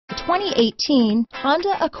The 2018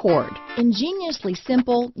 Honda Accord. Ingeniously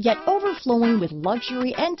simple, yet overflowing with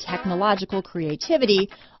luxury and technological creativity,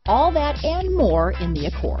 all that and more in the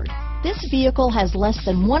Accord. This vehicle has less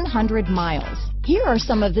than 100 miles. Here are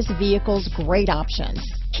some of this vehicle's great options: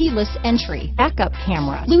 keyless entry, backup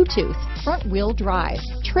camera, Bluetooth, front wheel drive,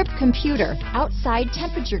 trip computer, outside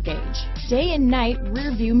temperature gauge, day and night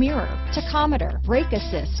rear view mirror, tachometer, brake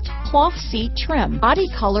assist, cloth seat trim, body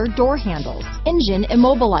color door handles, engine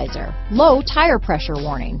immobilizer, low tire pressure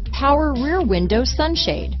warning, power rear window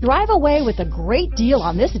sunshade. Drive away with a great deal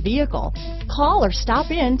on this vehicle. Call or stop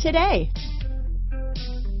in today.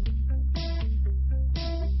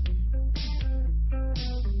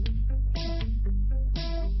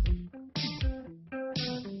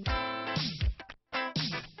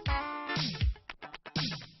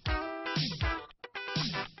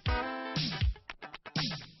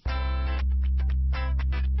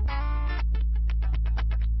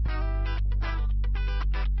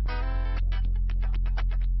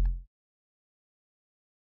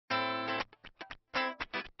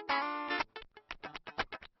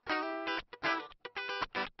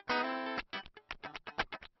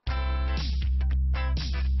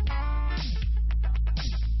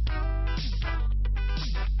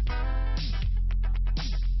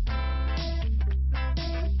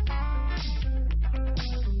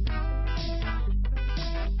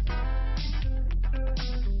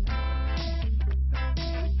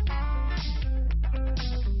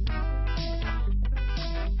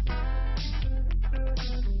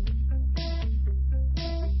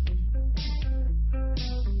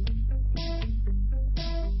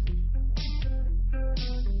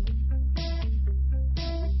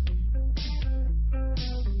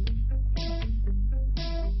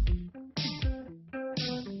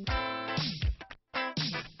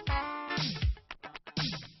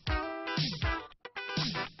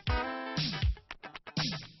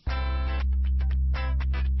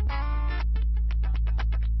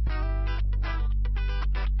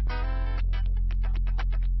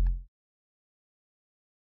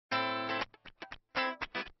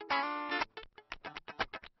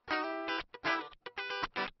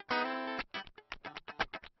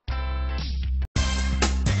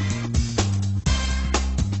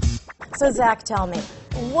 So Zach, tell me,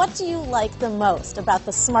 what do you like the most about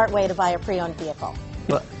the smart way to buy a pre-owned vehicle?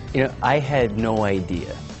 Well, I had no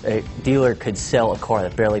idea a dealer could sell a car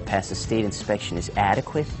that barely passed the state inspection as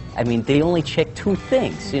adequate. I mean, they only check two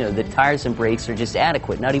things. The tires and brakes are just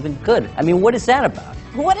adequate, not even good. I mean, what is that about?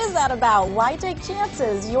 What is that about? Why take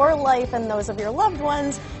chances? Your life and those of your loved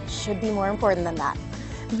ones should be more important than that.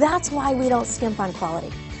 That's why we don't skimp on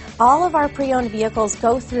quality. All of our pre-owned vehicles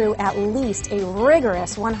go through at least a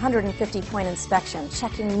rigorous 150-point inspection,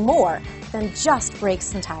 checking more than just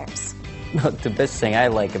brakes and tires. The best thing I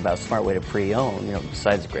like about Smart Way to Pre-Own,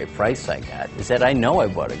 besides the great price I got, is that I know I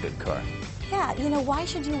bought a good car. Yeah, why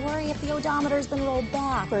should you worry if the odometer's been rolled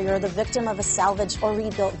back, or you're the victim of a salvaged or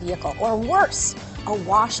rebuilt vehicle, or worse, a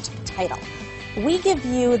washed title? We give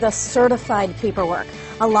you the certified paperwork,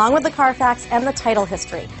 along with the Carfax and the title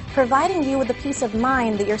history, providing you with the peace of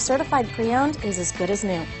mind that your certified pre-owned is as good as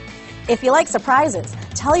new. If you like surprises,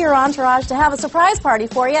 tell your entourage to have a surprise party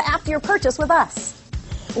for you after your purchase with us.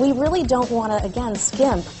 We really don't want to, again,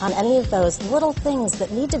 skimp on any of those little things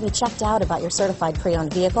that need to be checked out about your certified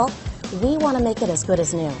pre-owned vehicle. We want to make it as good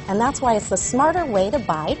as new, and that's why it's the smarter way to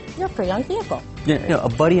buy your pre-owned vehicle. A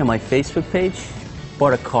buddy on my Facebook page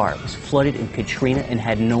bought a car. It was flooded in Katrina and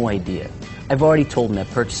had no idea. I've already told him that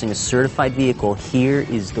purchasing a certified vehicle here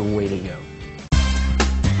is the way to go.